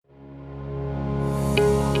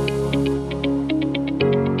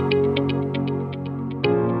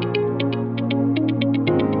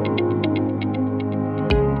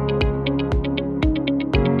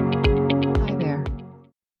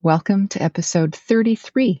Welcome to episode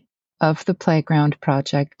 33 of the Playground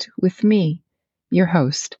Project with me, your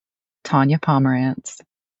host, Tanya Pomerantz.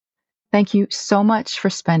 Thank you so much for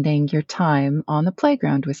spending your time on the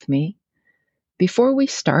playground with me. Before we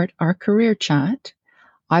start our career chat,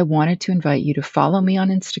 I wanted to invite you to follow me on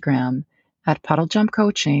Instagram at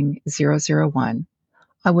puddlejumpcoaching001.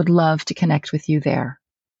 I would love to connect with you there.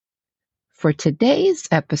 For today's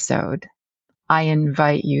episode, I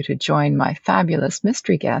invite you to join my fabulous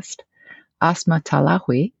mystery guest, Asma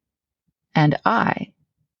Tahlawi, and I,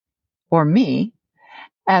 or me,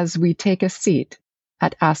 as we take a seat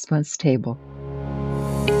at Asma's table.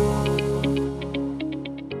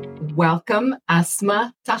 Welcome,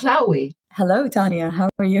 Asma Tahlawi. Hello, Tanya. How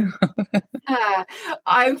are you?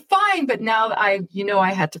 I'm fine, but now I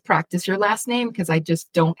had to practice your last name because I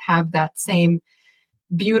just don't have that same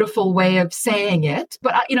beautiful way of saying it.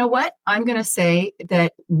 But you know what? I'm going to say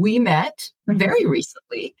that we met very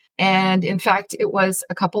recently. And in fact, it was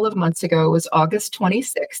a couple of months ago. It was August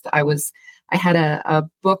 26th. I had a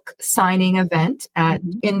book signing event at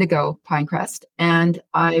Indigo Pinecrest, and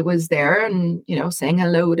I was there and, saying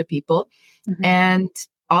hello to people. And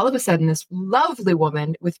all of a sudden, this lovely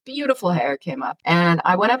woman with beautiful hair came up, and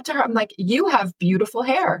I went up to her. I'm like, "You have beautiful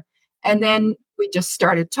hair." And then we just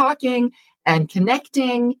started talking and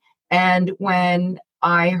connecting. And when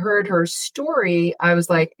I heard her story, I was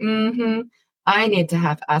like, I need to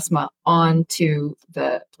have Asma onto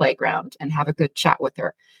the playground and have a good chat with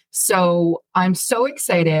her. So I'm so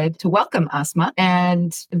excited to welcome Asma.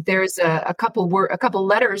 And there's a couple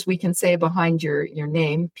letters we can say behind your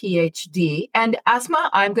name, PhD. And Asma,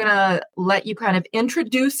 I'm going to let you kind of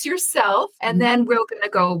introduce yourself, and then we're going to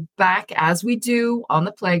go back as we do on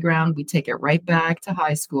the playground. We take it right back to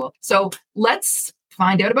high school. So let's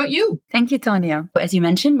find out about you. Thank you, Tanya. As you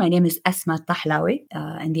mentioned, my name is Asma Tahlawi,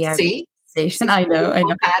 and the organization. I know.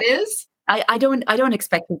 That is. I don't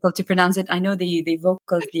expect people to pronounce it. I know the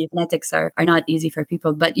vocals, the phonetics are not easy for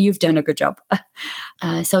people, but you've done a good job.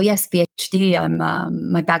 So yes, PhD.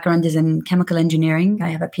 My background is in chemical engineering.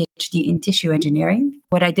 I have a PhD in tissue engineering.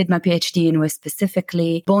 What I did my PhD in was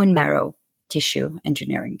specifically bone marrow tissue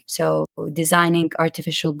engineering. So designing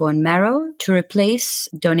artificial bone marrow to replace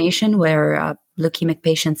donation where leukemic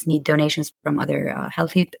patients need donations from other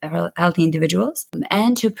healthy individuals,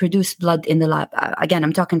 and to produce blood in the lab. Again,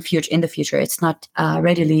 I'm talking in the future. It's not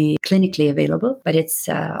readily clinically available, but it's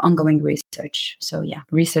ongoing research. So yeah,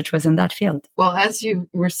 research was in that field. Well, as you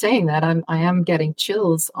were saying that, I am getting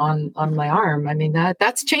chills on my arm. I mean,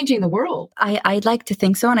 that's changing the world. I'd like to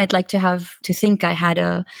think so, and I'd like to think I had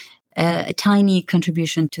a tiny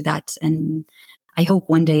contribution to that. And I hope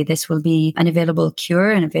one day this will be an available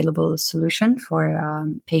cure, an available solution for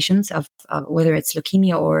patients of whether it's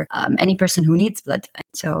leukemia or any person who needs blood.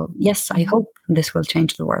 So yes, I hope this will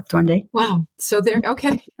change the world one day. Wow. So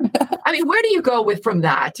okay. I mean, where do you go from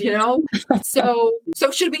that, So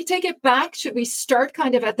should we take it back? Should we start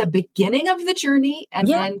kind of at the beginning of the journey and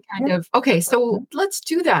then kind of, okay, so let's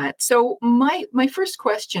do that. So my first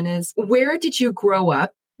question is, where did you grow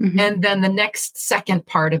up? And then the second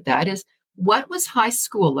part of that is, what was high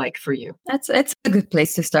school like for you? That's a good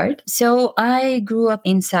place to start. So I grew up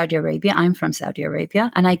in Saudi Arabia. I'm from Saudi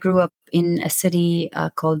Arabia, and I grew up in a city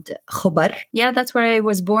called Khobar. Yeah, that's where I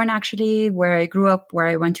was born, actually, where I grew up, where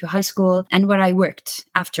I went to high school, and where I worked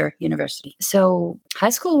after university. So high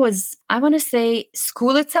school was, I want to say,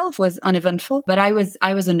 school itself was uneventful, but I was a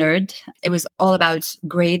nerd. It was all about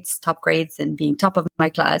grades, top grades, and being top of my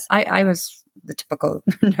class. I was the typical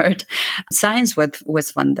nerd. Science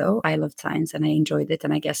was fun, though. I loved science and I enjoyed it.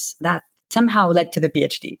 And I guess that somehow led to the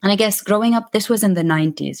PhD. And I guess growing up, this was in the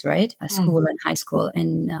 90s, right? A school and high school.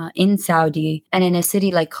 And in Saudi and in a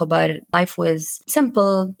city like Khobar, life was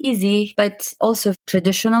simple, easy, but also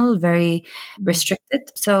traditional, very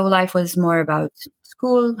restricted. So life was more about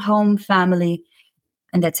school, home, family,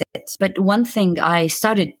 and that's it. But one thing I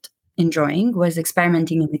started enjoying was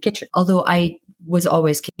experimenting in the kitchen, although I was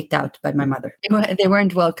always kicked out by my mother. They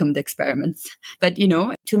weren't welcomed experiments, but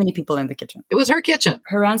too many people in the kitchen. It was her kitchen.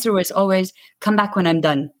 Her answer was always, "Come back when I'm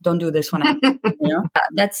done. Don't do this when I'm done."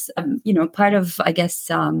 That's part of, I guess,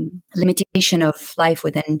 limitation of life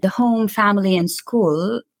within the home, family, and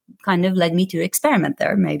school kind of led me to experiment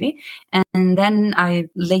there, maybe. And then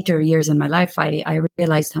later years in my life, I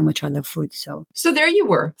realized how much I love food. So there you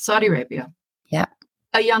were, Saudi Arabia. Yeah.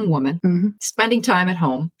 A young woman spending time at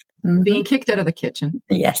home, being kicked out of the kitchen.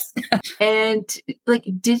 Yes. And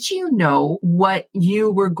did you know what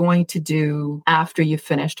you were going to do after you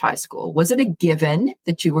finished high school? Was it a given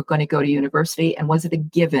that you were going to go to university? And was it a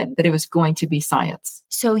given that it was going to be science?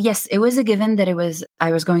 So yes, it was a given that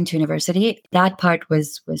I was going to university. That part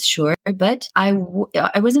was sure, but I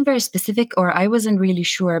wasn't very specific, or I wasn't really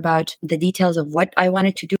sure about the details of what I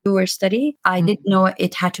wanted to do or study. I didn't know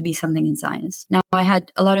it had to be something in science. Now, I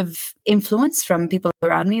had a lot of influence from people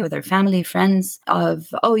around me, whether family, friends, of,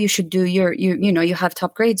 oh, you should do you have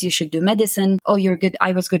top grades, you should do medicine. Oh, you're good.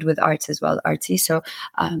 I was good with arts as well, artsy. So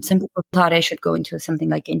some people thought I should go into something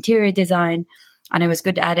like interior design, and I was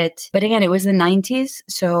good at it. But again, it was the 90s,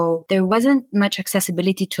 so there wasn't much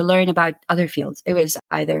accessibility to learn about other fields. It was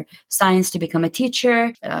either science to become a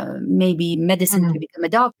teacher, maybe medicine to become a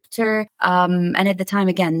doctor. And at the time,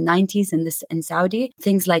 again, 90s in Saudi,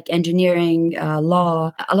 things like engineering,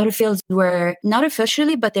 law, a lot of fields were not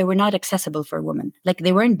officially, but they were not accessible for women. Like,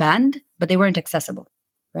 they weren't banned, but they weren't accessible.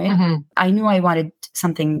 Right? I knew I wanted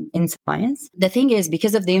something in science. The thing is,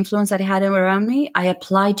 because of the influence that I had around me, I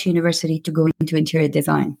applied to university to go into interior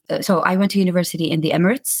design. So I went to university in the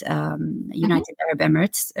Emirates, United Arab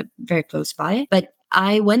Emirates, very close by. But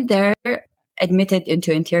I went there admitted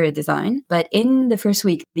into interior design. But in the first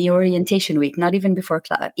week, the orientation week, not even before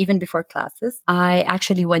even before classes, I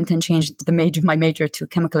actually went and changed my major to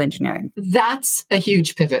chemical engineering. That's a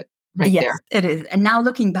huge pivot. Right yes, there. It is. And now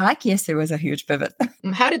looking back, yes, there was a huge pivot.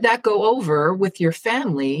 How did that go over with your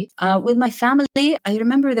family? With my family, I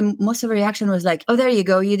remember most of the reaction was like, oh, there you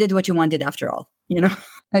go. You did what you wanted after all,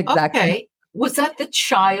 Exactly. Okay. Was that the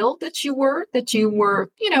child that you were,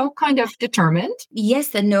 kind of determined?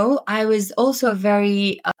 Yes and no. I was also a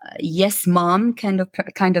very yes mom kind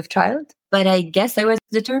of child, but I guess I was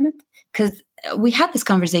determined because we had this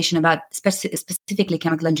conversation about specifically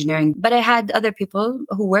chemical engineering, but I had other people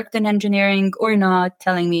who worked in engineering or not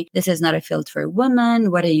telling me, this is not a field for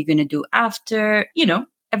women. What are you going to do after?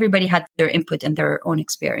 Everybody had their input and their own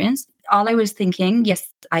experience. All I was thinking, yes,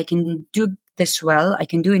 I can do this well. I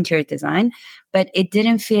can do interior design, but it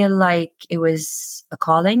didn't feel like it was a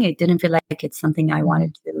calling. It didn't feel like it's something I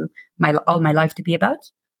wanted to all my life to be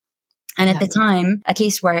about. And at the time, at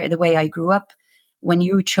least the way I grew up, when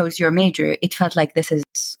you chose your major, it felt like this is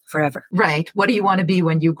forever. Right. What do you want to be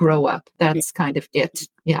when you grow up? That's kind of it.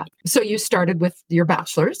 Yeah. So you started with your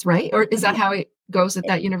bachelor's, right? Or is that how it goes at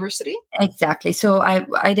that university? Exactly. So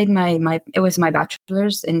I did it was my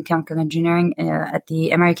bachelor's in chemical engineering at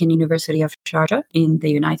the American University of Sharjah in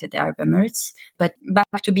the United Arab Emirates. But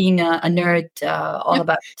back to being a nerd, all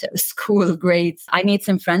about school grades. I made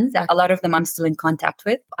some friends. A lot of them I'm still in contact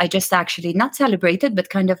with. I just actually not celebrated, but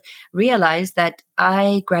kind of realized that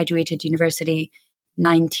I graduated university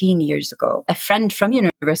 19 years ago. A friend from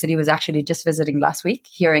university was actually just visiting last week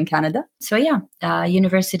here in Canada. So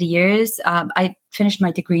university years. I finished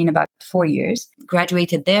my degree in about 4 years,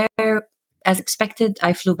 graduated there. As expected,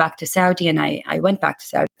 I flew back to Saudi and I went back to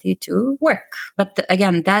Saudi to work. But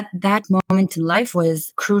again, that moment in life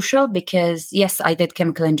was crucial because, yes, I did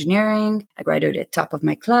chemical engineering. I graduated top of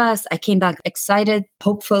my class. I came back excited,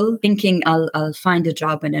 hopeful, thinking I'll find a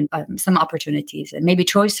job and some opportunities and maybe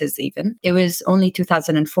choices even. It was only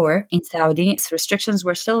 2004 in Saudi. So restrictions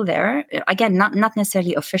were still there. Again, not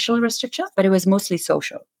necessarily official restrictions, but it was mostly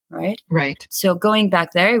social. Right. So going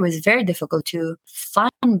back there, it was very difficult to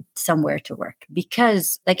find somewhere to work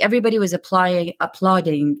because everybody was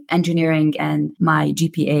applauding engineering and my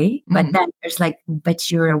GPA. But then there's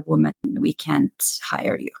but you're a woman. We can't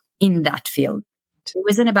hire you in that field. It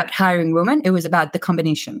wasn't about hiring women. It was about the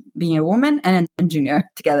combination, being a woman and an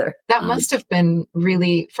engineer together. That must have been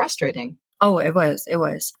really frustrating. Oh, it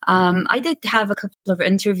was. I did have a couple of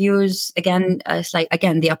interviews. Again, it's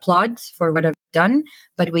the applause for what I've done,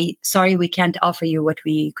 but we can't offer you what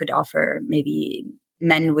we could offer maybe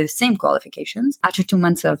men with same qualifications. After 2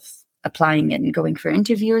 months of applying and going for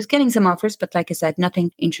interviews, getting some offers, but like I said,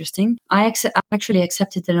 nothing interesting. I actually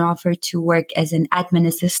accepted an offer to work as an admin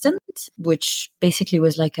assistant, which basically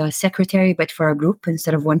was like a secretary, but for a group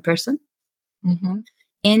instead of one person. Mm-hmm.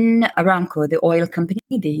 In Aramco, the oil company,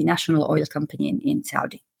 the national oil company in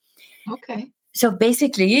Saudi. Okay. So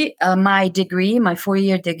basically, my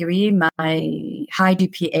 4-year degree, my high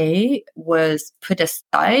GPA was put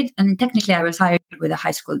aside. And technically, I was hired with a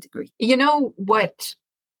high school degree. You know what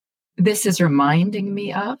this is reminding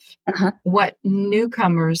me of? What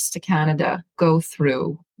newcomers to Canada go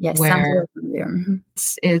through. Yes, where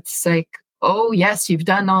it's like, oh, yes, you've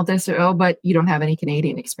done all this, but you don't have any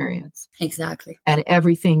Canadian experience. Exactly. And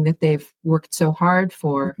everything that they've worked so hard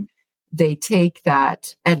for, they take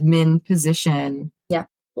that admin position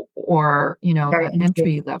or, an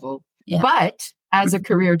entry level. Yeah. But as a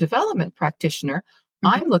career development practitioner,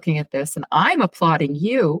 I'm looking at this and I'm applauding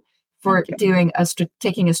you for taking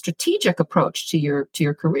a strategic approach to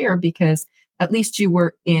your career, because at least you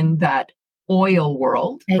were in that oil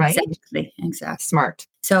world, right? Exactly. Smart.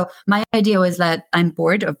 So my idea was that I'm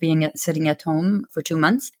bored of sitting at home for 2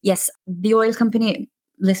 months. Yes, the oil company,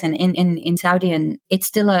 listen, in Saudi, and it's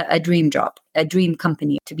still a dream job, a dream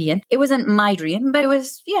company to be in. It wasn't my dream, but it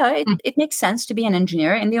was, it makes sense to be an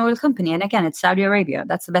engineer in the oil company. And again, it's Saudi Arabia.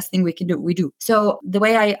 That's the best thing we can do. We do. So the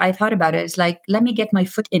way I thought about it is like, let me get my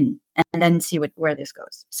foot in and then see where this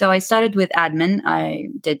goes. So I started with admin. I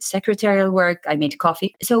did secretarial work. I made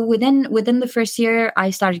coffee. So within the first year, I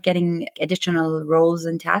started getting additional roles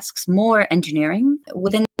and tasks, more engineering.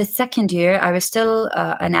 Within the second year, I was still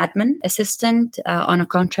an admin assistant on a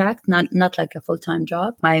contract, not like a full-time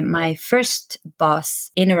job. My first boss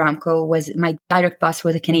in Aramco my direct boss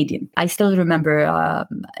was a Canadian. I still remember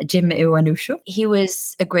Jim Iwanusho. He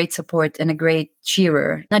was a great support and a great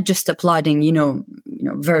cheerer, not just applauding,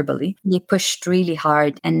 verbally. He pushed really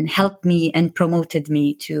hard and helped me and promoted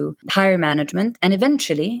me to higher management. And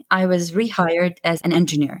eventually I was rehired as an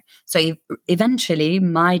engineer. So eventually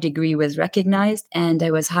my degree was recognized and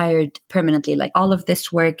I was hired permanently. Like all of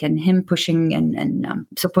this work and him pushing and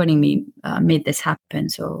supporting me made this happen.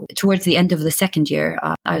 So towards the end of the second year,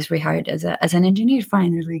 I was rehired as an engineer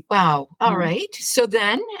finally. Wow. All right. So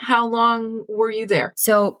then how long were you there?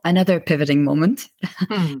 So another pivoting moment.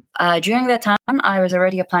 During that time, I was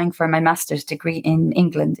already applying for my master's degree in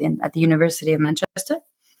England at the University of Manchester.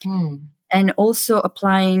 And also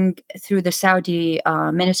applying through the Saudi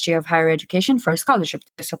Ministry of Higher Education for a scholarship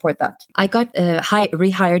to support that. I got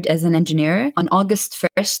rehired as an engineer on August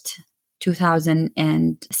 1st,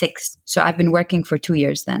 2006. So I've been working for 2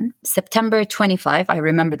 years then. September 25, I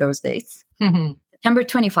remember those dates. September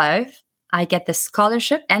 25, I get the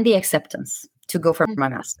scholarship and the acceptance to go for my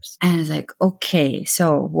master's. And I was like, okay,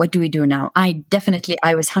 so what do we do now? I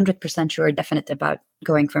was 100% sure, definite about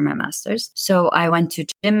going for my master's. So I went to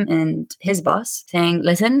Jim and his boss saying,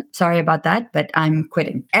 listen, sorry about that, but I'm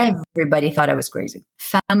quitting. Everybody thought I was crazy.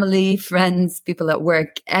 Family, friends, people at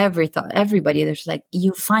work, everybody. There's like,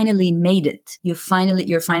 you finally made it. You're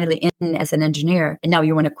finally in as an engineer. And now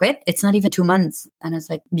you want to quit? It's not even 2 months. And I was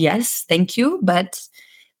like, yes, thank you. But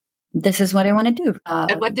this is what I want to do.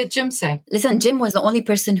 And what did Jim say? Listen, Jim was the only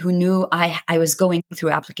person who knew I was going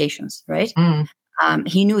through applications, right?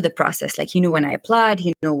 He knew the process. Like he knew when I applied,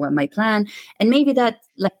 he knew what my plan. And maybe that,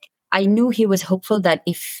 like, I knew he was hopeful that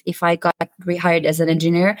if I got rehired as an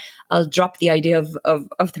engineer, I'll drop the idea of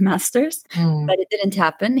the master's. But it didn't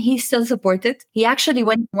happen. He still supported. He actually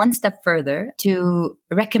went one step further to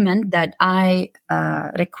recommend that I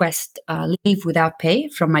request leave without pay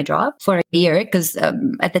from my job for a year, because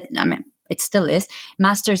it still is.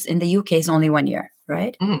 Master's in the UK is only 1 year,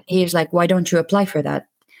 right? He was like, why don't you apply for that?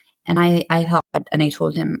 And I thought, and I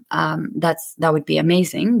told him, that would be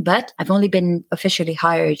amazing, but I've only been officially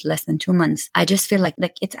hired less than 2 months. I just feel like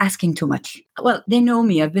it's asking too much. Well, they know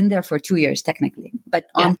me. I've been there for 2 years technically, but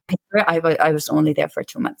on paper, I was only there for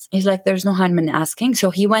 2 months. He's like, there's no harm in asking.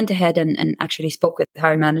 So he went ahead and actually spoke with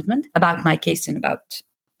higher management about my case and about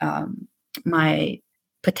my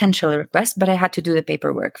potential request, but I had to do the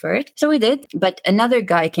paperwork for it. So we did. But another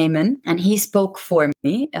guy came in and he spoke for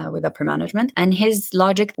me with upper management. And his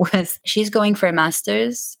logic was, she's going for a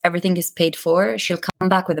master's. Everything is paid for. She'll come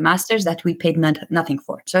back with a master's that we paid nothing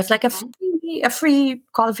for. So it's like a free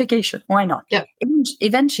qualification. Why not? Yeah.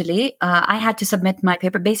 Eventually, I had to submit my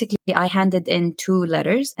paper. Basically, I handed in 2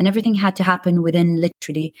 letters and everything had to happen within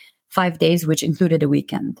literally 5 days, which included a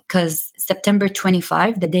weekend. Because September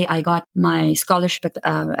 25, the day I got my scholarship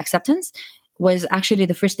acceptance, was actually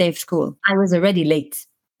the first day of school. I was already late,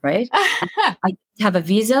 right? I didn't have a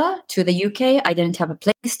visa to the UK. I didn't have a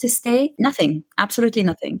place to stay. Nothing, absolutely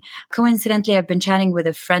nothing. Coincidentally, I've been chatting with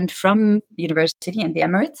a friend from university in the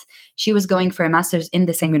Emirates. She was going for a master's in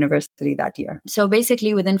the same university that year. So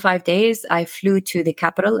basically, within 5 days, I flew to the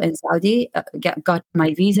capital in Saudi, got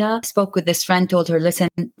my visa, spoke with this friend, told her, listen,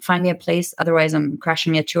 find me a place. Otherwise, I'm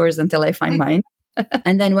crashing at yours until I find mine.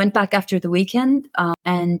 And then went back after the weekend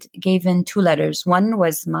and gave in 2 letters. One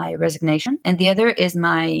was my resignation, and the other is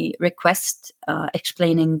my request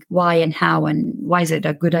explaining why and how and why is it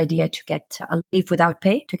a good idea to get a leave without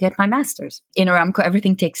pay to get my master's. In Aramco,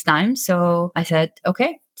 everything takes time. So I said,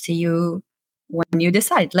 okay, see you when you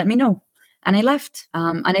decide. Let me know. And I left.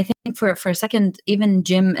 And I think for a second, even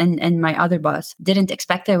Jim and my other boss didn't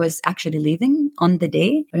expect I was actually leaving on the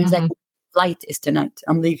day. But it was like, flight is tonight.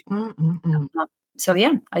 I'm leaving. So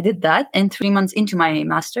yeah, I did that. And 3 months into my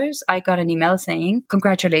master's, I got an email saying,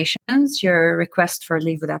 congratulations, your request for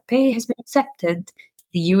leave without pay has been accepted.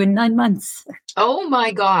 See you in 9 months. Oh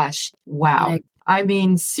my gosh. Wow. I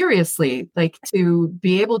mean, seriously, like to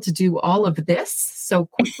be able to do all of this so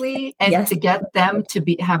quickly and Yes. to get them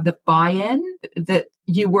to have the buy-in that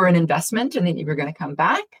you were an investment and that you were going to come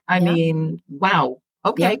back. I mean, wow.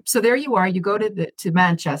 Okay, so there you are. You go to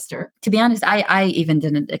Manchester. To be honest, I even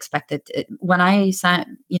didn't expect it. When I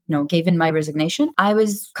gave in my resignation, I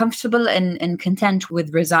was comfortable and content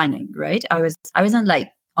with resigning. Right, I wasn't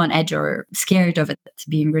like on edge or scared of it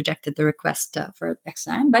being rejected, the request for next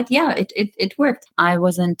time. But yeah, it worked. I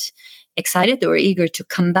wasn't excited or eager to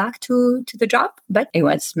come back to the job, but it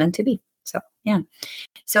was meant to be. So yeah.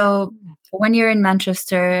 So 1 year in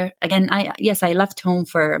Manchester, again, I left home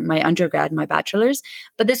for my undergrad, my bachelor's,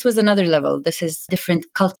 but this was another level. This is different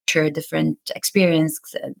culture, different experience,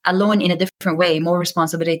 alone in a different way, more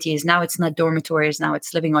responsibilities. Now it's not dormitories. Now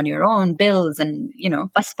it's living on your own, bills and,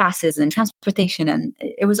 bus passes and transportation. And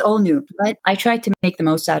it was all new. But I tried to make the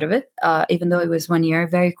most out of it, even though it was 1 year,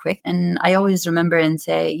 very quick. And I always remember and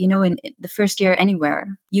say, in the first year anywhere,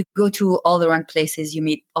 you go to all the wrong places, you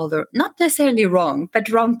meet all the, not necessarily wrong, but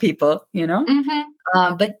wrong people,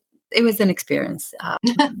 but it was an experience.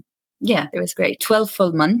 Yeah, it was great. 12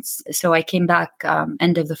 full months. So I came back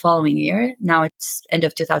end of the following year. Now it's end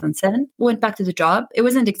of 2007. Went back to the job. It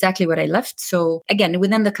wasn't exactly what I left. So again,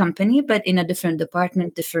 within the company, but in a different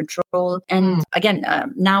department, different role. And again,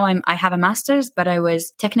 now I have a master's, but I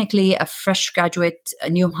was technically a fresh graduate, a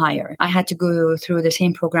new hire. I had to go through the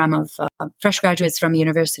same program of fresh graduates from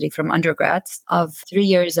university, from undergrads, of 3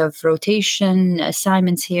 years of rotation,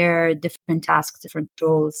 assignments here, different tasks, different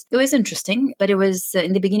roles. It was interesting, but it was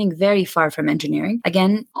in the beginning very far from engineering.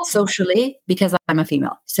 Again, socially, because I'm a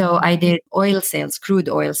female. So I did oil sales, crude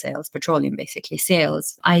oil sales, petroleum, basically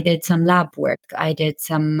sales. I did some lab work. I did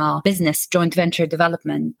some business, joint venture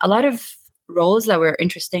development. A lot of roles that were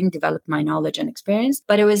interesting, developed my knowledge and experience,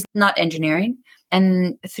 but it was not engineering.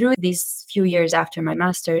 And through these few years after my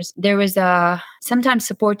master's, there was a sometimes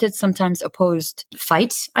supported, sometimes opposed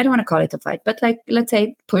fight. I don't want to call it a fight, but like, let's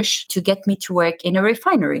say, push to get me to work in a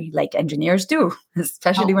refinery, like engineers do,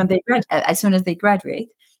 especially when they as soon as they graduate.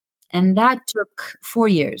 And that took 4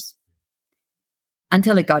 years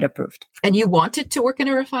until it got approved. And you wanted to work in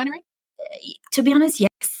a refinery? To be honest, yes.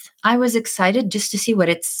 I was excited just to see what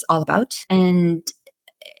it's all about. And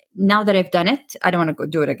now that I've done it, I don't want to go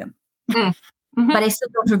do it again. But I still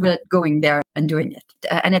don't regret going there and doing it.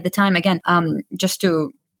 And at the time, again, just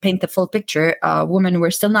to paint the full picture, women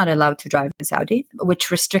were still not allowed to drive in Saudi,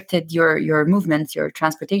 which restricted your movements, your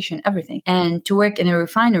transportation, everything. And to work in a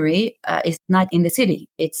refinery is not in the city.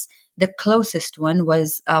 It's the closest one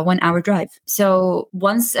was a 1 hour drive. So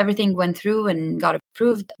once everything went through and got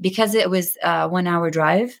approved, because it was a 1 hour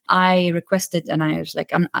drive, I requested, and I was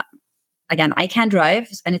like, again, I can't drive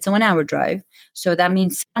and it's a 1 hour drive. So that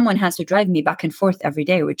means someone has to drive me back and forth every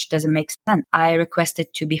day, which doesn't make sense. I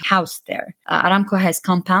requested to be housed there. Aramco has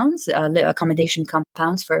compounds, accommodation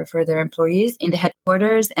compounds for their employees in the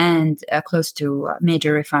headquarters and close to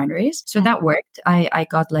major refineries. So that worked. I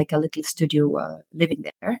got like a little studio living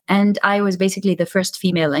there. And I was basically the first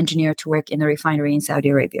female engineer to work in a refinery in Saudi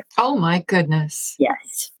Arabia. Oh my goodness.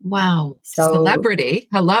 Yes. Wow. So, celebrity.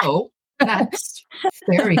 Hello. That's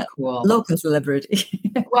very cool. Local celebrity.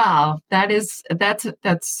 Wow, that's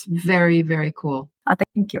very, very cool.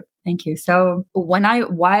 Thank you. So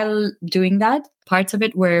while doing that, parts of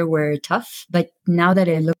it were tough, but now that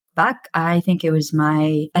I look back, I think it was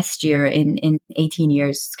my best year in 18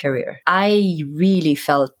 years career. I really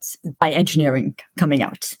felt my engineering coming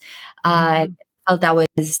out. I felt that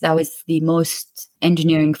was the most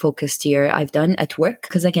engineering focused year I've done at work.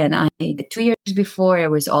 Because again, 2 years before it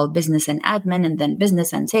was all business and admin, and then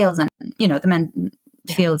business and sales, and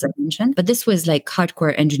the fields I mentioned. But this was like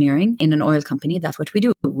hardcore engineering in an oil company. That's what we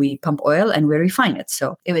do. We pump oil and we refine it.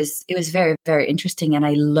 So it was very, very interesting, and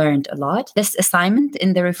I learned a lot. This assignment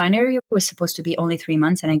in the refinery was supposed to be only 3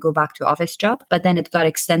 months, and I go back to office job. But then it got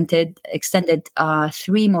extended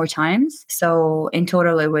 3 more times. So in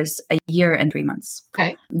total, it was a year and 3 months.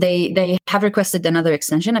 Okay. They have requested another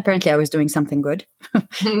extension. Apparently, I was doing something good,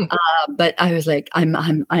 but I was like,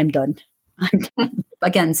 I'm done.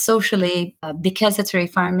 Again, socially, because it's a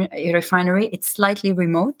refinery, it's slightly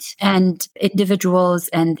remote, and individuals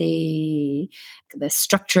and the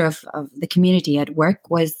structure of the community at work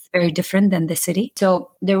was very different than the city. So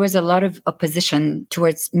there was a lot of opposition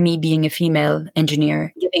towards me being a female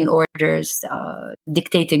engineer, giving orders,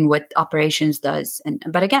 dictating what operations does.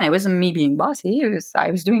 But again, it wasn't me being bossy. I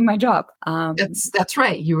was doing my job. That's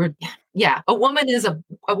right. You were, yeah. A woman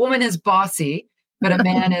is bossy, but a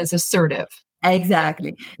man is assertive.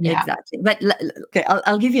 Exactly, Yeah. exactly. But okay,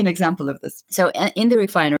 I'll give you an example of this. So in the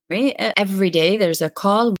refinery, every day there's a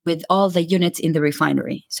call with all the units in the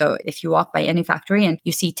refinery. So if you walk by any factory and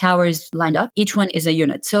you see towers lined up, each one is a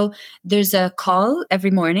unit. So there's a call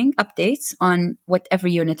every morning, updates on what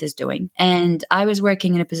every unit is doing. And I was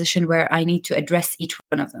working in a position where I need to address each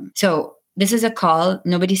one of them. So this is a call.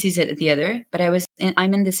 Nobody sees it at the other, but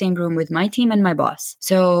I'm in the same room with my team and my boss.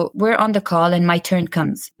 So we're on the call and my turn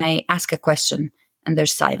comes. I ask a question and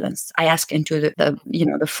there's silence. I ask into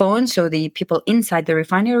the phone. So the people inside the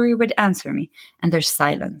refinery would answer me and there's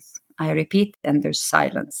silence. I repeat and there's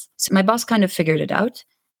silence. So my boss kind of figured it out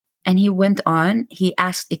and he went on. He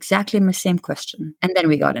asked exactly the same question and then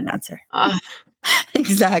we got an answer.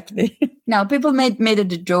 Exactly. Now, people made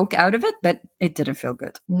it a joke out of it, but it didn't feel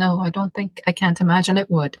good. No, I can't imagine it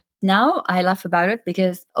would. Now I laugh about it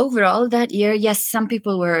because overall that year, yes, some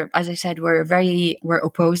people were, as I said, were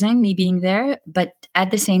opposing me being there. But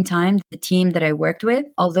at the same time, the team that I worked with,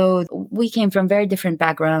 although we came from very different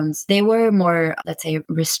backgrounds, they were more, let's say,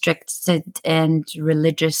 restricted and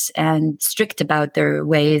religious and strict about their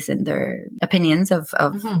ways and their opinions of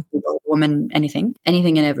people, women, anything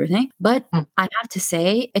and everything. But I have to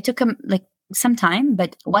say, it took them some time,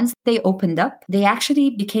 but once they opened up, they actually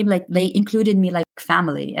became they included me like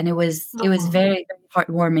family, and it was very, very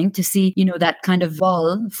heartwarming to see that kind of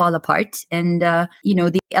wall fall apart. And the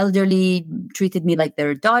elderly treated me like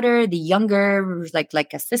their daughter, the younger was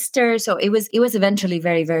like a sister. So it was eventually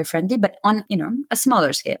very, very friendly, but on a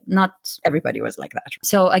smaller scale. Not everybody was like that.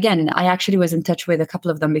 So again, I actually was in touch with a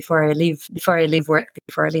couple of them before I leave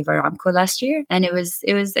Aramco last year, and it was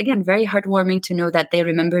again very heartwarming to know that they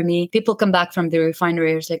remember me. People come back from the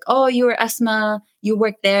refinery, it's like, oh, you were Asma, you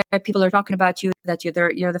worked there, people are talking about you, that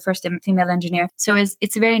you're the first female engineer. So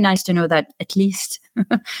it's very nice to know that at least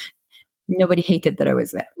nobody hated that I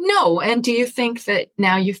was there. No. And do you think that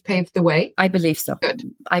now you've paved the way? I believe so. Good.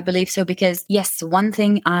 I believe so because, yes, one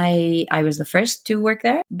thing, I was the first to work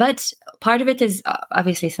there, but part of it is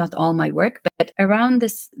obviously it's not all my work, but around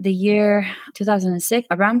the year 2006,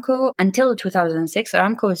 until 2006,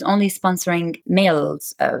 Aramco was only sponsoring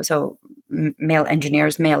males. So male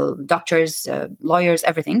engineers, male doctors, lawyers,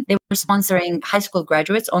 everything. They were sponsoring high school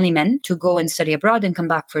graduates, only men, to go and study abroad and come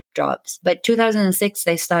back for jobs. But 2006,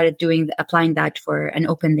 they started applying that for and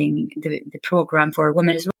opening the program for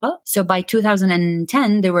women as well. So by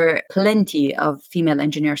 2010, there were plenty of female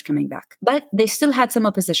engineers coming back, but they still had some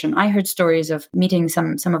opposition. I heard stories of meeting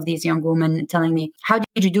some of these young women telling me, how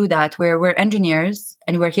did you do that? We're engineers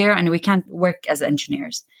and we're here and we can't work as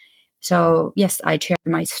engineers. So yes, I share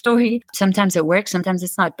my story. Sometimes it works, sometimes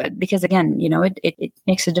it's not. But because again, it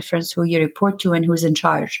makes a difference who you report to and who's in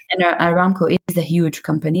charge. And Aramco is a huge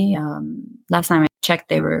company. Last time I checked,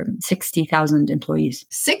 they were 60,000 employees.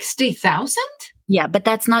 60,000? Yeah, but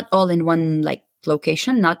that's not all in one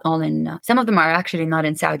location, not all in. Some of them are actually not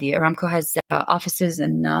in Saudi. Aramco has offices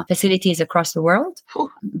and facilities across the world.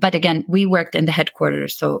 But again, we worked in the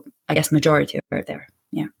headquarters, so I guess majority are there.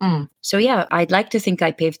 Yeah. So yeah, I'd like to think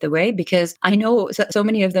I paved the way because I know so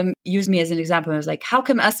many of them use me as an example. I was like, how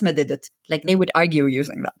come Asma did it? They would argue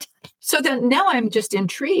using that. So then now I'm just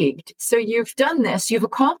intrigued. So you've done this, you've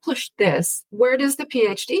accomplished this. Where does the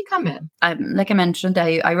PhD come in? Like I mentioned,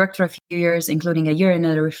 I worked for a few years, including a year in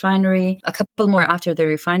a refinery, a couple more after the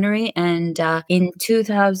refinery. And in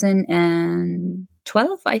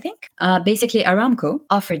 2012, I think, basically Aramco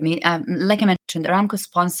offered me, like I mentioned, Aramco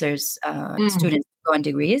sponsors students go on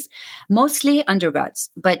degrees, mostly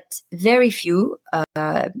undergrads, but very few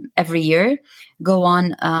every year go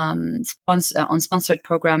on sponsored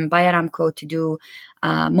program by Aramco to do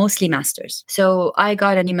mostly masters. So I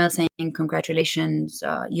got an email saying, congratulations,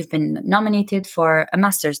 you've been nominated for a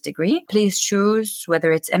master's degree. Please choose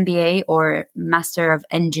whether it's MBA or Master of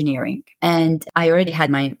Engineering. And I already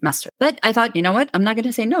had my master. But I thought, you know what? I'm not going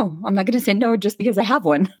to say no. I'm not going to say no just because I have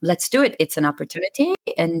one. Let's do it. It's an opportunity.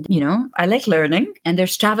 And, I like learning and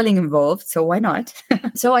there's traveling involved. So why not?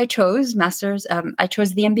 So I chose master's. I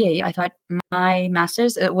chose the MBA. I thought my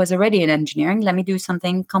master's was already in engineering. Let me do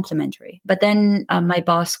something complementary. But then my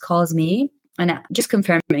boss calls me and just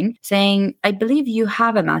confirming, saying, I believe you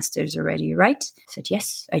have a master's already, right? I said,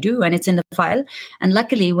 yes, I do. And it's in the file. And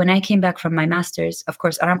luckily, when I came back from my master's, of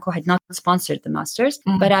course, Aramco had not sponsored the master's,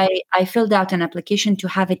 but I filled out an application to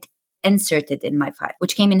have it inserted in my file,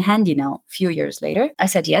 which came in handy now, a few years later. I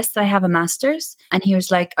said, yes, I have a master's. And he was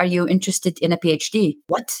like, are you interested in a PhD?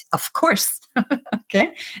 What? Of course.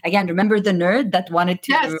 Okay. Again, remember the nerd that wanted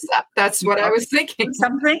to... Yes, that's what I was thinking.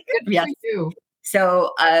 Something? Good yes. for you.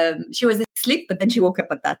 So she was asleep, but then she woke up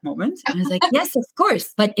at that moment. And I was like, yes, of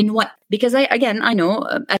course. But in what? Because I know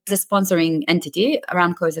as a sponsoring entity,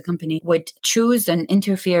 Aramco as a company would choose and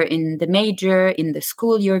interfere in the major, in the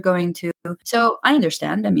school you're going to. So I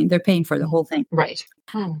understand. I mean, they're paying for the whole thing. Right.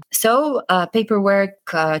 So paperwork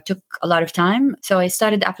took a lot of time. So I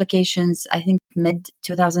started applications, I think mid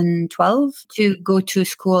 2012 to go to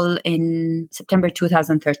school in September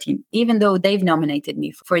 2013. Even though they've nominated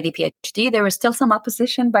me for the PhD, there was still some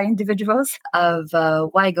opposition by individuals of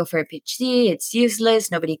why go for a PhD? It's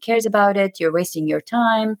useless. Nobody cares about it. You're wasting your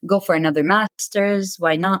time. Go for another master's.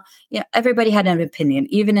 Why not? Yeah, everybody had an opinion,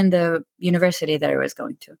 even in the university that I was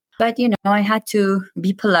going to. But, I had to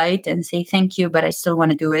be polite and say thank you, but I still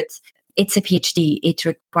want to do it. It's a PhD. It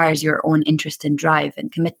requires your own interest and drive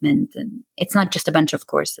and commitment. And it's not just a bunch of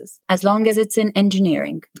courses. As long as it's in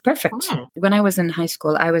engineering, perfect. When I was in high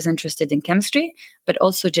school, I was interested in chemistry, but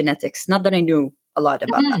also genetics. Not that I knew a lot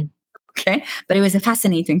about that. Okay. But it was a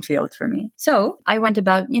fascinating field for me. So I went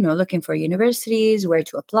about, looking for universities, where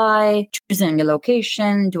to apply, choosing a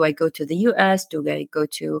location. Do I go to the US? Do I go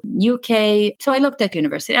to UK? So I looked at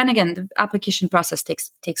university. And again, the application process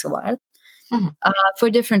takes a while. For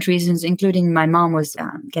different reasons, including my mom was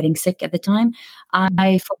getting sick at the time.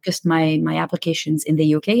 I focused my applications in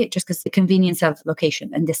the UK just because the convenience of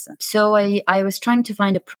location and distance. So I was trying to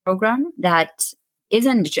find a program that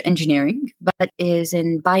isn't engineering, but is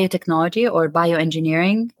in biotechnology or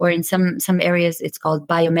bioengineering, or in some areas it's called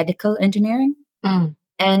biomedical engineering.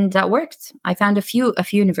 And that worked. I found a few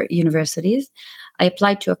universities. I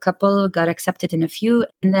applied to a couple, got accepted in a few.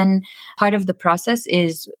 And then part of the process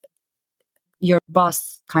is your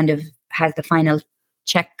boss kind of has the final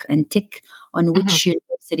check and tick on which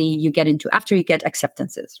university you get into after you get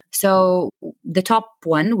acceptances. So the top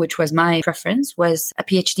one, which was my preference, was a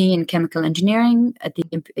PhD in chemical engineering at the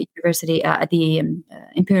university at the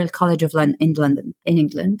Imperial College of London in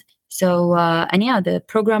England. So the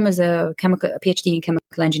program is a PhD in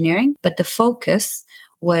chemical engineering, but the focus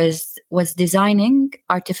was designing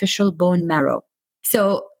artificial bone marrow.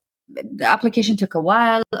 So the application took a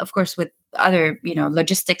while, of course, with other,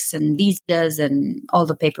 logistics and visas and all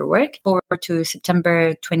the paperwork. Forward to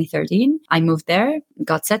September 2013, I moved there,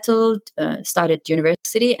 got settled, started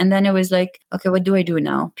university. And then it was like, okay, what do I do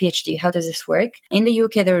now? PhD, how does this work? In the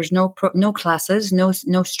UK, there's no classes, no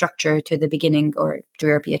structure to the beginning or to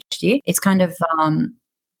your PhD. It's kind of,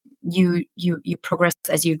 you progress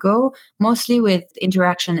as you go, mostly with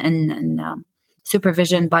interaction and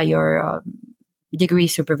supervision by your degree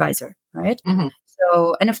supervisor, right?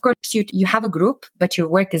 So, and of course, you have a group, but your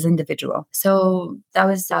work is individual. So that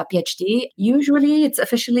was a PhD. Usually it's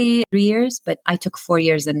officially 3 years, but I took 4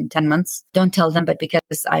 years and 10 months. Don't tell them, but because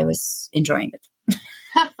I was enjoying it.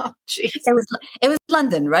 Oh, geez. It was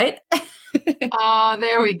London, right?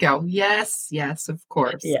 There we go. Yes, of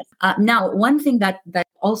course. Yes. Now, one thing that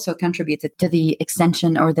also contributed to the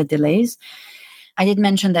extension or the delays, I did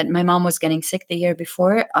mention that my mom was getting sick the year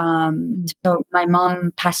before. So my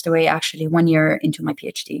mom passed away actually 1 year into my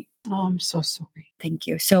PhD. Oh, I'm so sorry. Thank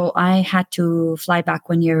you. So I had to fly back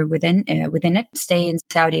 1 year within it, stay in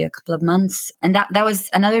Saudi a couple of months. And that was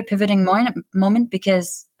another pivoting moment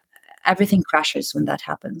because everything crashes when that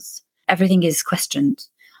happens. Everything is questioned.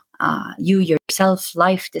 You, yourself,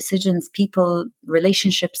 life, decisions, people,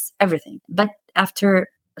 relationships, everything. But after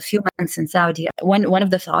a few months in Saudi, one of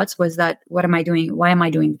the thoughts was that, what am I doing? Why am I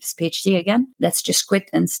doing this PhD again? Let's just quit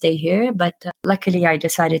and stay here. But luckily, I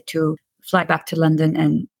decided to fly back to London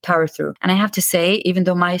and power through. And I have to say, even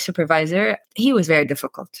though my supervisor, he was very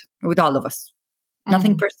difficult with all of us.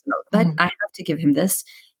 Nothing personal, but I have to give him this.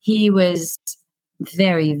 He was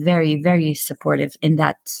very, very, very supportive in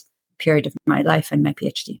that period of my life and my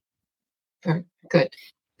PhD. Very good.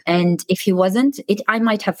 And if he wasn't, I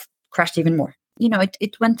might have crashed even more.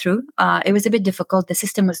 It went through. It was a bit difficult. The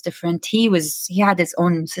system was different. He had his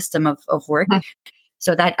own system of work.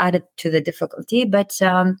 So that added to the difficulty. But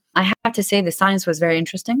I have to say the science was very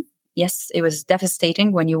interesting. Yes, it was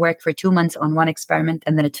devastating when you work for 2 months on one experiment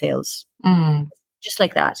and then it fails. Just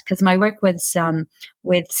like that. Because my work with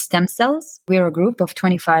stem cells, we're a group of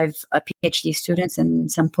 25 PhD students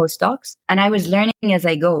and some postdocs. And I was learning as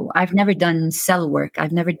I go. I've never done cell work.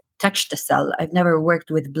 I've never touched a cell. I've never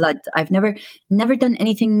worked with blood. I've never done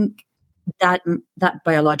anything that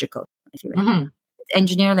biological. If you will.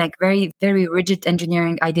 Engineer, like very, very rigid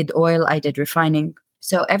engineering. I did oil. I did refining.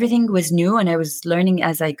 So everything was new and I was learning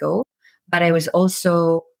as I go. But I was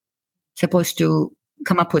also supposed to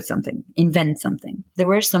come up with something, invent something. There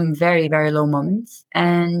were some very, very low moments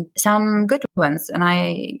and some good ones. And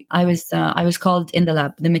I was called in the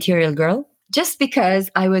lab the material girl. just because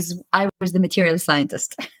I was the material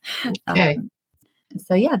scientist. Okay.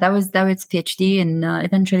 So yeah, that was PhD, and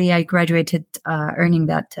eventually I graduated earning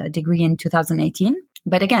that degree in 2018.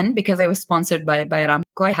 But again, because I was sponsored by Aramco,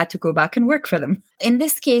 I had to go back and work for them. In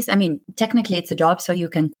this case, I mean, technically it's a job, so you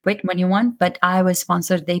can quit when you want. But I was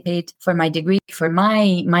sponsored; they paid for my degree, for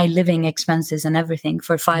my living expenses and everything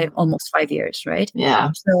for almost 5 years, right? Yeah.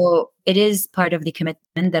 So it is part of the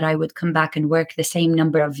commitment that I would come back and work the same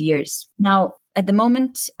number of years. Now, at the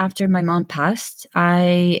moment, after my mom passed,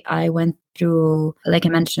 I went through, like I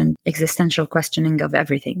mentioned, existential questioning of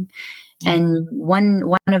everything. And one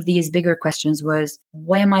of these bigger questions was,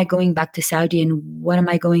 why am I going back to Saudi and what am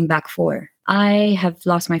I going back for? I have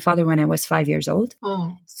lost my father when I was 5 years old.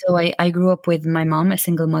 Oh. So I grew up with my mom, a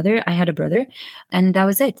single mother. I had a brother, and that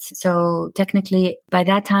was it. So technically, by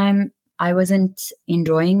that time, I wasn't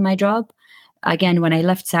enjoying my job. Again, when I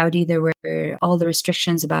left Saudi, there were all the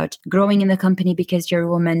restrictions about growing in the company because you're a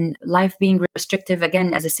woman, life being restrictive.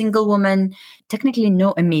 Again, as a single woman, technically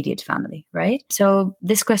no immediate family, right? So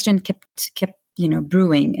this question kept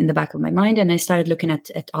brewing in the back of my mind, and I started looking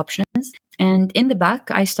at options. And in the back,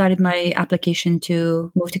 I started my application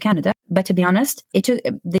to move to Canada. But to be honest, it took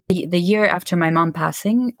the year after my mom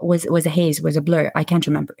passing was a haze, was a blur. I can't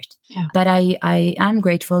remember it. Yeah. But I am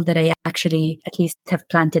grateful that I actually at least have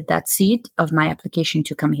planted that seed of my application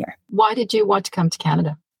to come here. Why did you want to come to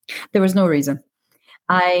Canada? There was no reason.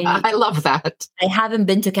 I love that. I haven't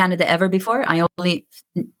been to Canada ever before. I only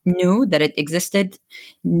knew that it existed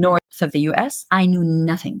north of the US. I knew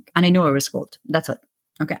nothing. And I knew it was cold. That's it.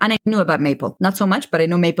 Okay. And I knew about maple. Not so much, but I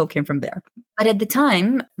know maple came from there. But at the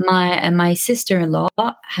time, my sister-in-law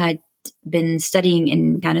had been studying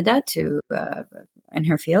in Canada in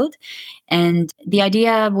her field. And the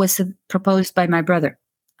idea was proposed by my brother,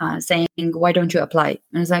 saying, why don't you apply?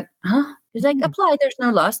 And I was like, huh? He's like, apply. There's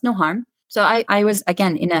no loss, no harm. So I was,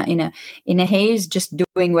 again, in a haze, just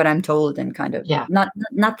doing what I'm told and kind of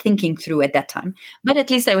not thinking through at that time. But at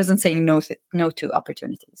least I wasn't saying no to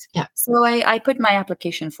opportunities. Yeah. So I put my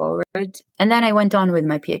application forward, and then I went on with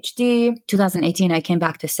my PhD. 2018, I came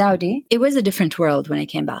back to Saudi. It was a different world when I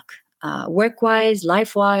came back. Work-wise,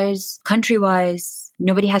 life-wise, country-wise,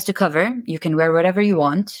 nobody has to cover. You can wear whatever you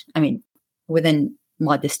want. I mean, within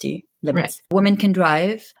modesty limits. Right. Women can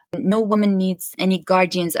drive. No woman needs any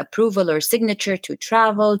guardian's approval or signature to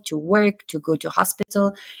travel, to work, to go to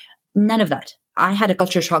hospital. None of that. I had a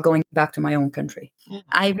culture shock going back to my own country. Yeah.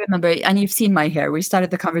 I remember, and you've seen my hair. We started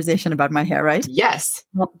the conversation about my hair, right? Yes.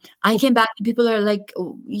 Well, I came back and people are like,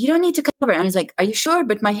 oh, you don't need to cover. And I was like, are you sure?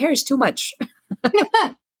 But my hair is too much.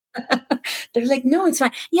 They're like, no, it's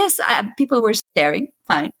fine. Yes, people were staring.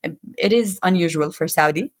 Fine. It is unusual for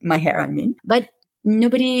Saudi, my hair, I mean. But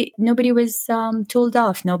nobody was told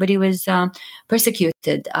off. Nobody was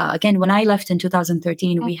persecuted. Again, when I left in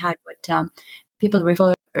 2013, we had what people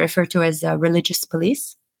refer to as religious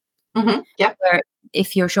police. Mm-hmm. Yeah. Where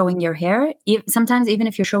if you're showing your hair, sometimes even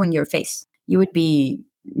if you're showing your face, you would be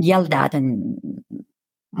yelled at and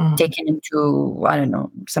taken into, I don't know,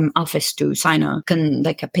 some office to sign a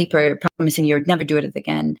paper promising you'd never do it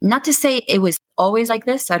again. Not to say it was always like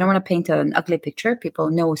this. I don't want to paint an ugly picture. People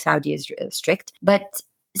know Saudi is strict, but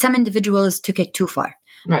some individuals took it too far.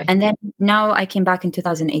 Right. And then now I came back in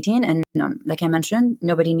 2018 and like I mentioned,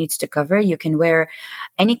 nobody needs to cover. You can wear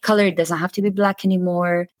any color. It doesn't have to be black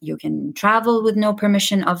anymore. You can travel with no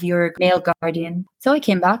permission of your male guardian. So I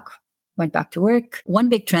came back, went back to work. One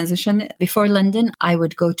big transition. Before London, I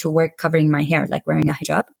would go to work covering my hair, like wearing a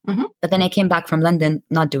hijab. Mm-hmm. But then I came back from London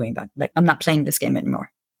not doing that. Like, I'm not playing this game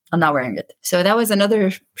anymore. I'm not wearing it. So that was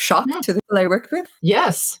another shock to the people I worked with.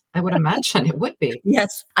 Yes, I would imagine it would be.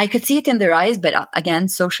 Yes. I could see it in their eyes, but again,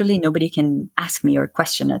 socially, nobody can ask me or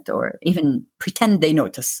question it or even pretend they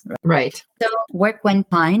notice. Right. So work went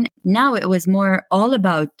fine. Now it was more all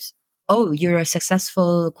about, oh, you're a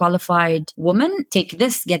successful, qualified woman. Take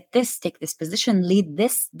this, get this, take this position, lead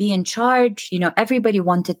this, be in charge. You know, everybody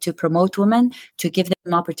wanted to promote women, to give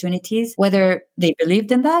them opportunities, whether they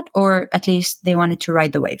believed in that or at least they wanted to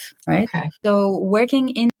ride the wave, right? Okay. So working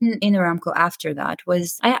in Aramco after that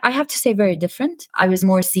was, I have to say, very different. I was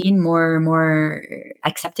more seen, more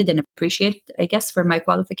accepted and appreciated, I guess, for my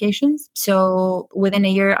qualifications. So within a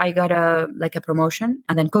year, I got a promotion,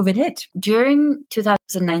 and then COVID hit. During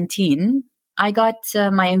 2019, I got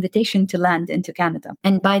my invitation to land into Canada.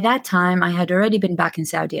 And by that time, I had already been back in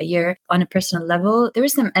Saudi a year. On a personal level, there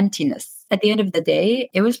was some emptiness At the end of the day,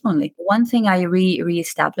 it was lonely. One thing I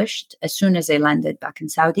reestablished as soon as I landed back in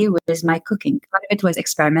Saudi was my cooking. Part of it was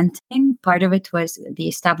experimenting. Part of it was the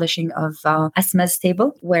establishing of Asma's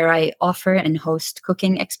Table, where I offer and host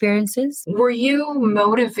cooking experiences. Were you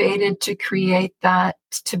motivated to create that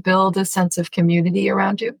to build a sense of community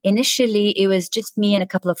around you? Initially, it was just me and a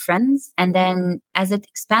couple of friends. And then as it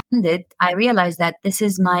expanded, I realized that this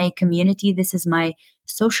is my community. This is my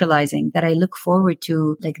socializing that I look forward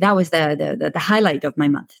to. Like that was the highlight of my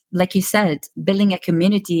month. Like you said, building a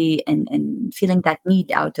community and feeling that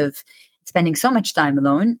need out of spending so much time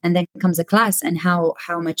alone. And then comes a class and how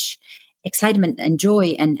much excitement and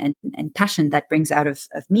joy and passion that brings out of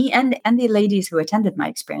me and the ladies who attended my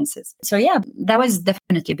experiences. So yeah, that was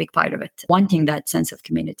definitely a big part of it, wanting that sense of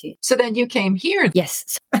community. So then you came here.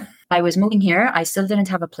 Yes. I was moving here. I still didn't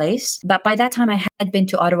have a place. But by that time, I had been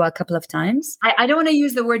to Ottawa a couple of times. I don't want to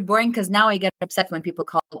use the word boring because now I get upset when people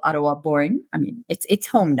call Ottawa boring. I mean, it's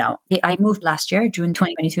home now. I moved last year, June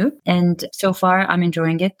 2022. And so far, I'm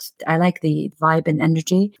enjoying it. I like the vibe and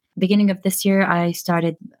energy. Beginning of this year, I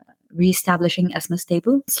started reestablishing Asma's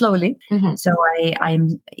Table slowly. Mm-hmm. So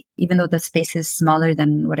I'm even though the space is smaller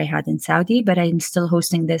than what I had in Saudi, but I'm still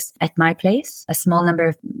hosting this at my place, a small number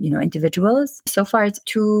of individuals. So far, it's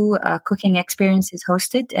 2 cooking experiences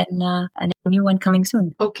hosted and a new one coming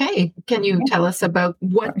soon. Okay, can you tell us about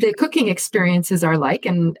what the cooking experiences are like,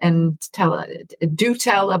 and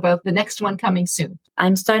tell about the next one coming soon?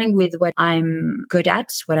 I'm starting with what I'm good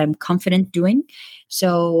at, what I'm confident doing.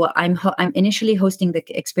 So I'm initially hosting the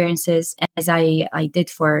experiences as I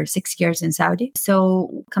did for 6 years in Saudi.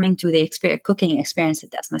 So coming to the cooking experience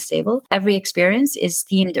at Asma's Table, every experience is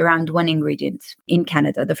themed around one ingredient in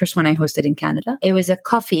Canada. The first one I hosted in Canada, it was a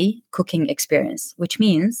coffee cooking experience, which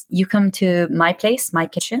means you come to my place, my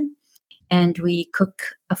kitchen, and we cook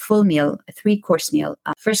a full meal, a 3-course meal,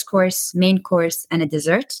 a first course, main course, and a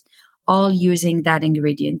dessert, all using that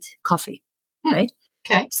ingredient, coffee, right?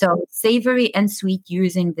 Okay. So savory and sweet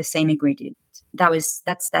using the same ingredient. That's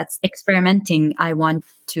experimenting. I want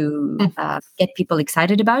to get people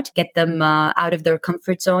excited about, get them out of their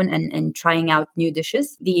comfort zone and trying out new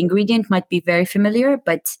dishes. The ingredient might be very familiar,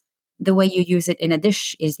 but the way you use it in a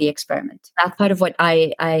dish is the experiment. That's part of what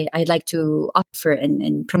I like to offer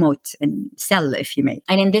and promote and sell, if you may.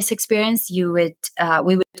 And in this experience, we would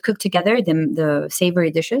cook together the savory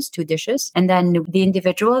dishes, 2 dishes, and then the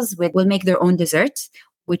individuals will make their own desserts,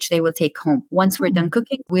 which they will take home. Once we're done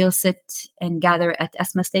cooking, we'll sit and gather at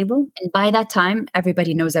Asma's Table. And by that time,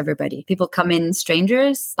 everybody knows everybody. People come in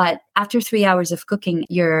strangers, but after 3 hours of cooking,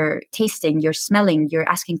 you're tasting, you're smelling, you're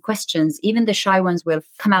asking questions. Even the shy ones will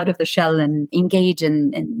come out of the shell and engage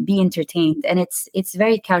and be entertained. And it's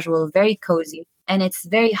very casual, very cozy. And it's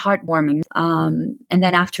very heartwarming. And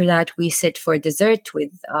then after that, we sit for dessert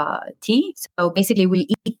with tea. So basically, we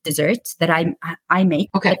eat dessert that I make.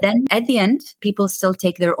 Okay. But then at the end, people still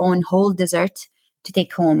take their own whole dessert to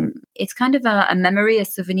take home. It's kind of a memory, a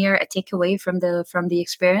souvenir, a takeaway from the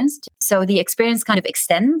experience. So the experience kind of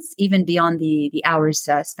extends even beyond the hours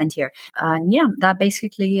spent here. That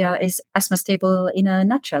basically is Asma's Table in a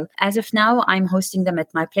nutshell. As of now, I'm hosting them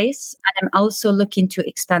at my place, and I'm also looking to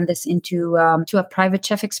expand this into to a private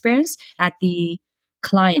chef experience at the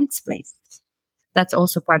client's place. That's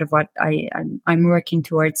also part of what I'm working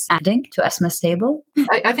towards adding to Asma's Table.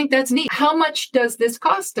 I think that's neat. How much does this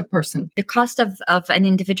cost a person? The cost of an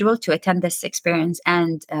individual to attend this experience,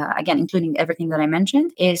 and again, including everything that I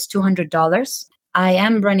mentioned, is $200. I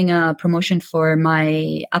am running a promotion for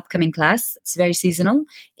my upcoming class. It's very seasonal.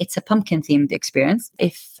 It's a pumpkin-themed experience.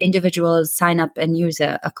 If individuals sign up and use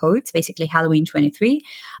a code, basically Halloween 23,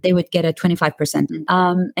 they would get a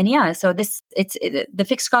 25%. So the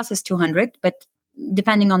fixed cost is $200, but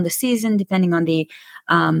depending on the season, depending on the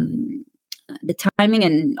timing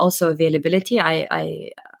and also availability,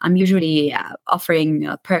 I'm usually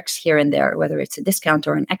offering perks here and there, whether it's a discount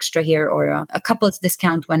or an extra here or a couple's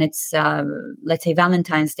discount when it's, let's say,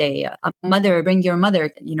 Valentine's Day, a mother, bring your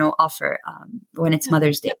mother, offer when it's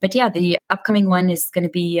Mother's Day. But yeah, the upcoming one is going to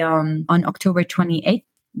be on October 28th.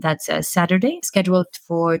 That's a Saturday, scheduled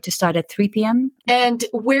to start at 3 p.m. And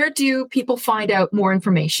where do people find out more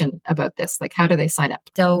information about this? Like, how do they sign up?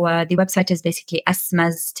 So the website is basically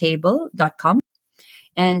asmastable.com.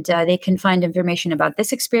 And they can find information about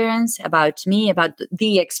this experience, about me, about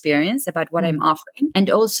the experience, about what I'm offering, and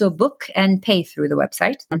also book and pay through the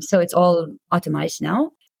website. So it's all automated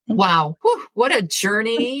now. Wow. Whew, what a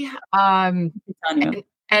journey.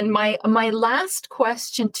 And my last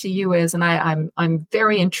question to you is, and I'm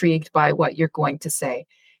very intrigued by what you're going to say.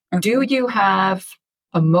 Okay. Do you have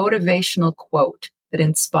a motivational quote that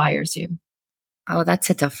inspires you? Oh, that's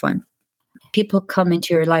a tough one. People come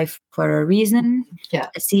into your life for a reason,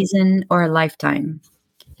 a season, or a lifetime.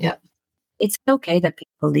 Yeah. It's okay that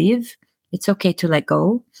people leave. It's okay to let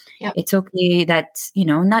go. Yeah. It's okay that,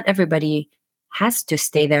 not everybody has to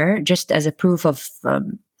stay there just as a proof of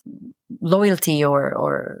loyalty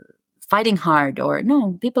or fighting hard. Or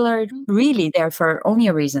no, people are really there for only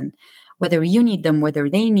a reason, whether you need them, whether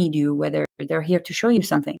they need you, whether they're here to show you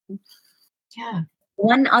something. Yeah.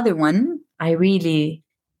 One other one I really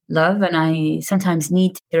love, and I sometimes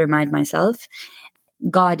need to remind myself,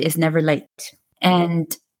 God is never late.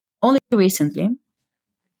 And only recently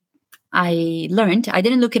I learned, I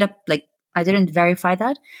didn't look it up, like I didn't verify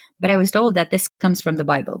that, but I was told that this comes from the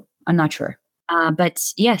Bible. I'm not sure.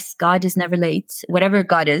 But yes, God is never late. Whatever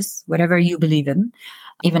God is, whatever you believe in,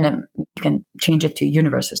 even you can change it to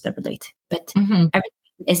universe is never late. But everything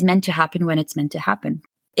is meant to happen when it's meant to happen.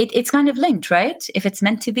 It's kind of linked, right? If it's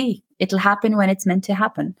meant to be, it'll happen when it's meant to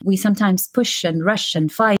happen. We sometimes push and rush and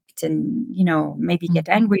fight and, maybe get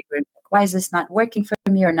angry. Why is this not working for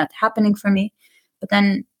me or not happening for me? But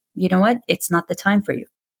then, you know what? It's not the time for you.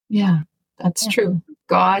 Yeah, that's true.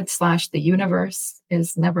 God / the universe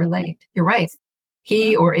is never late. You're right.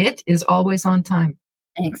 He or it is always on time.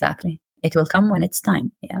 Exactly. It will come when it's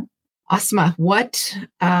time. Yeah. Asma, what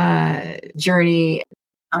journey.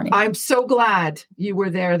 I'm so glad you were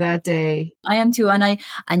there that day. I am too. And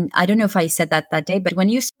I don't know if I said that day, but when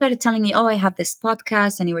you started telling me, I have this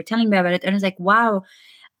podcast and you were telling me about it, and I was like, wow,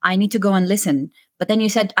 I need to go and listen. But then you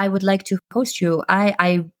said, I would like to host you.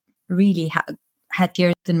 I really had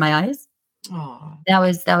tears in my eyes. Oh. That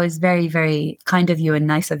was very, very kind of you and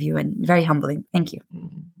nice of you and very humbling. Thank you.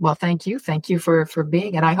 Well, thank you. Thank you for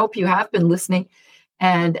being. And I hope you have been listening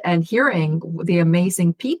and hearing the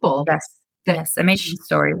amazing people. Yes, amazing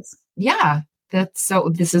stories. Yeah,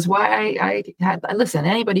 this is why I had, listen,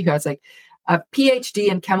 anybody who has like a PhD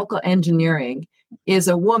in chemical engineering is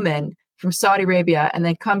a woman from Saudi Arabia and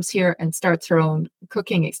then comes here and starts her own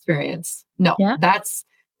cooking experience. No, that's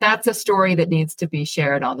a story that needs to be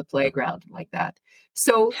shared on the playground like that.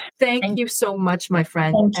 So thank you so much, my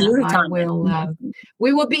friend. Thank you,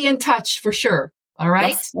 we will be in touch for sure. All right.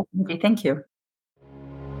 Yes, thank you.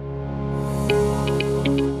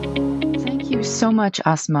 Thank you so much,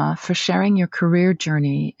 Asma, for sharing your career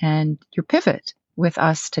journey and your pivot with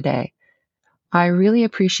us today. I really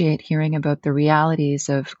appreciate hearing about the realities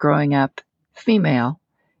of growing up female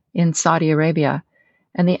in Saudi Arabia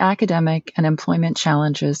and the academic and employment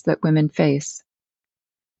challenges that women face.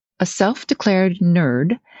 A self-declared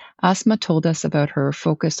nerd, Asma told us about her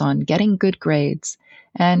focus on getting good grades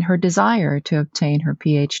and her desire to obtain her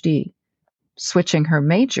PhD, switching her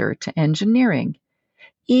major to engineering,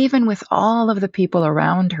 even with all of the people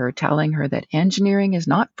around her telling her that engineering is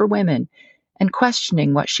not for women and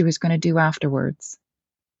questioning what she was going to do afterwards.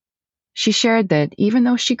 She shared that even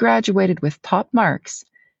though she graduated with top marks,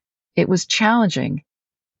 it was challenging,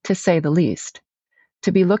 to say the least,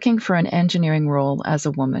 to be looking for an engineering role as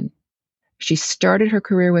a woman. She started her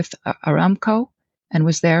career with Aramco and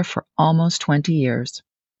was there for almost 20 years.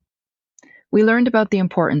 We learned about the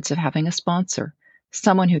importance of having a sponsor,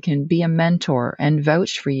 someone who can be a mentor and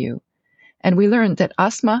vouch for you. And we learned that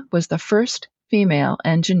Asma was the first female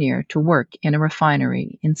engineer to work in a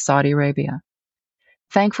refinery in Saudi Arabia.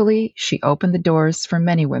 Thankfully, she opened the doors for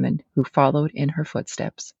many women who followed in her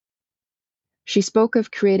footsteps. She spoke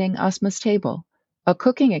of creating Asma's Table, a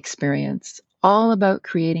cooking experience all about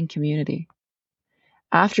creating community.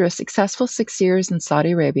 After a successful 6 years in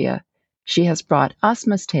Saudi Arabia, she has brought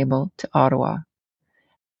Asma's Table to Ottawa.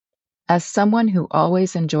 As someone who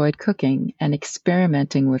always enjoyed cooking and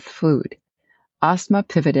experimenting with food, Asma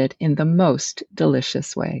pivoted in the most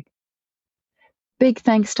delicious way. Big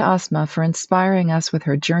thanks to Asma for inspiring us with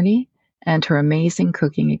her journey and her amazing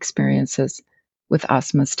cooking experiences with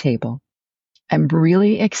Asma's Table. I'm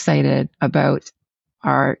really excited about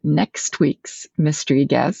our next week's mystery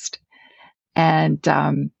guest and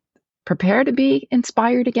prepare to be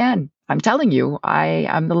inspired again. I'm telling you, I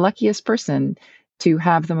am the luckiest person to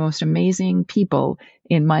have the most amazing people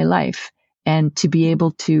in my life and to be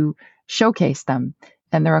able to showcase them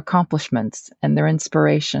and their accomplishments and their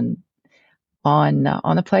inspiration on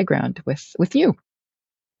the playground with you.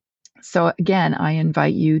 So again, I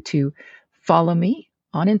invite you to follow me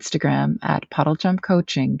on Instagram at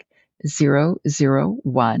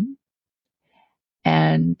puddlejumpcoaching001.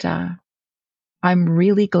 And I'm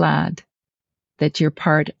really glad that you're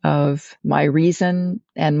part of my reason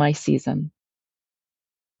and my season.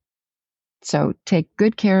 So take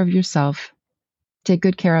good care of yourself, take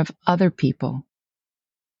good care of other people.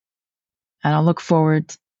 And I'll look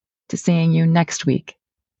forward to seeing you next week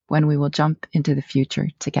when we will jump into the future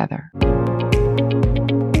together.